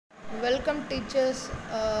Welcome teachers.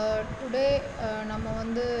 Today நம்ம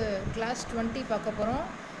வந்து class 20 பார்க்க போகிறோம்.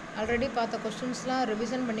 ஆல்ரெடி பார்த்த கொஸ்டின்ஸ்லாம்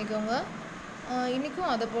ரிவிஷன் பண்ணிக்கோங்க. இன்றைக்கும்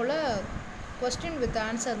அதை போல் கொஸ்டின் வித்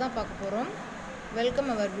ஆன்சர் தான் பார்க்க போகிறோம். Welcome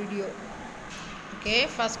our video. Okay,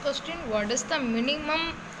 first question, what is the minimum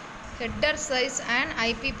header size and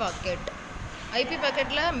IP packet? IP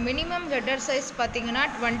பாக்கெட்டில் மினிமம் ஹெட்டர் சைஸ் பார்த்திங்கன்னா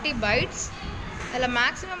 20 bytes. அதில்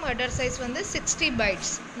மேக்ஸிமம் ஹெட்டர் சைஸ் வந்து 60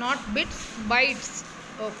 bytes, not bits, bytes.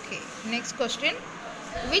 Okay, next question,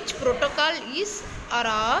 which protocol is or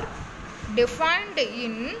are defined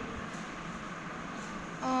in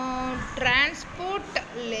transport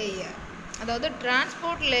layer? அதாவது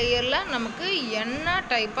transport லேயரில் நமக்கு என்ன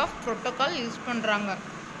type of protocol use பண்ணுறாங்க?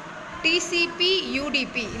 TCP,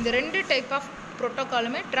 UDP, இந்த ரெண்டு டைப் ஆஃப்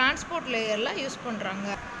ப்ரோட்டோக்காலுமே டிரான்ஸ்போர்ட் லேயரில் யூஸ் பண்ணுறாங்க.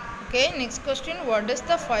 Okay, next question, what is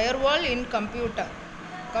the firewall in computer?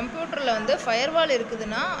 கம்ப்யூட்டரில் வந்து ஃபயர்வால்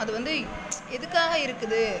இருக்குதுன்னா அது வந்து எதுக்காக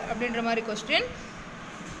இருக்குது அப்படின்ற மாதிரி கொஸ்டின்.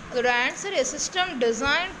 அதோட answer, a system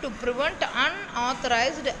design to prevent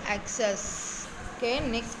unauthorised access. Okay,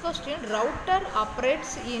 next question, router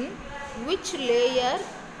operates in which layer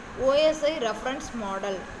OSI reference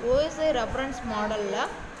model? OSI reference மாடலில்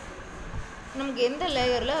நமக்கு எந்த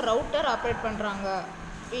லேயரில் ரவுட்டர் ஆப்ரேட் பண்ணுறாங்க?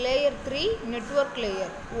 Layer 3, network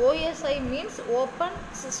layer. OSI means open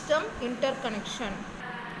system interconnection.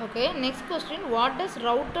 Okay, next question, what does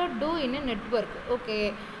router two in a network? Okay,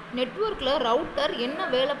 நெட்வொர்க்கில் router என்ன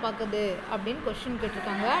வேலை பார்க்குது அப்படின்னு கொஸ்டின்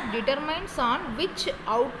கேட்டிருக்காங்க. Determines on which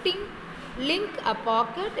outing link a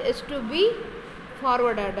packet is to be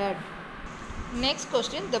forwarded. Next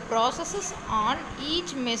question, the processes on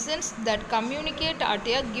each machines that communicate at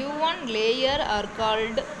a given layer are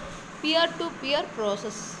called peer-to-peer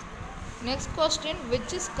process. Next question,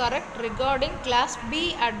 which is correct regarding class B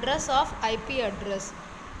address of IP address?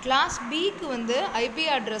 Class B க்கு வந்து IP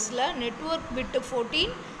addressல network bit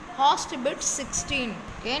 14, host bit 16.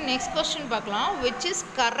 Okay, next question பார்க்கலாம். Which is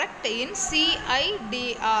correct in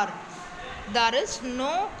CIDR? There is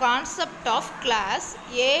no concept of class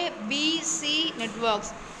A, B, C networks.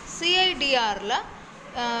 CIDRல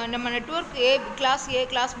நம்ம network ஏ, class ஏ,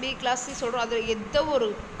 class B, class C சொல்கிறோம். அதில் எந்த ஒரு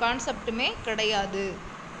கான்செப்ட்டுமே கிடையாது.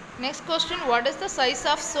 Next question, what is the size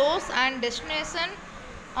of source and destination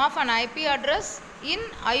of an IP address in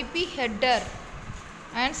IP header?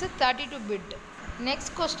 Answer 32 bit.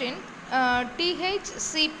 Next question,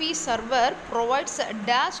 DHCP server provides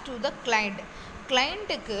dash to the client.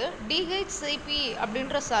 கிளைண்ட்டுக்கு DHCP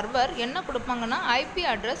அப்படின்ற server என்ன கொடுப்பாங்கன்னா IP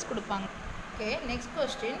address கொடுப்பாங்க. Okay, next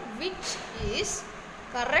question, which is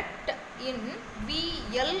correct in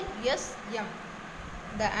VLSM?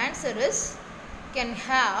 The answer is can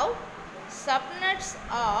have subnets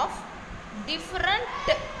of different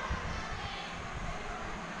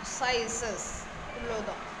sizes.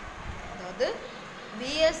 இவ்வளோதான். அதாவது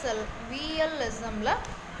VLSMல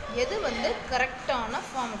எது வந்து கரெக்டான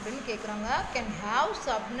form அப்படின்னு கேட்குறாங்க. can have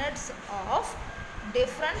subnets of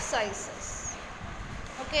different sizes.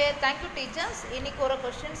 Okay, thank you teachers. இன்றைக்கி ஒரு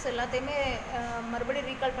கொஸ்டின்ஸ் எல்லாத்தையுமே மறுபடியும்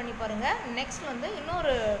ரீகால் பண்ணி பாருங்கள். நெக்ஸ்ட் வந்து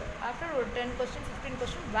இன்னொரு ஆஃப்டர் ஒரு 10 கொஸ்டின் 15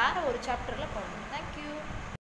 கொஸ்டின் வேறு ஒரு சாப்டரில் பார்க்கணும். தேங்க்யூ.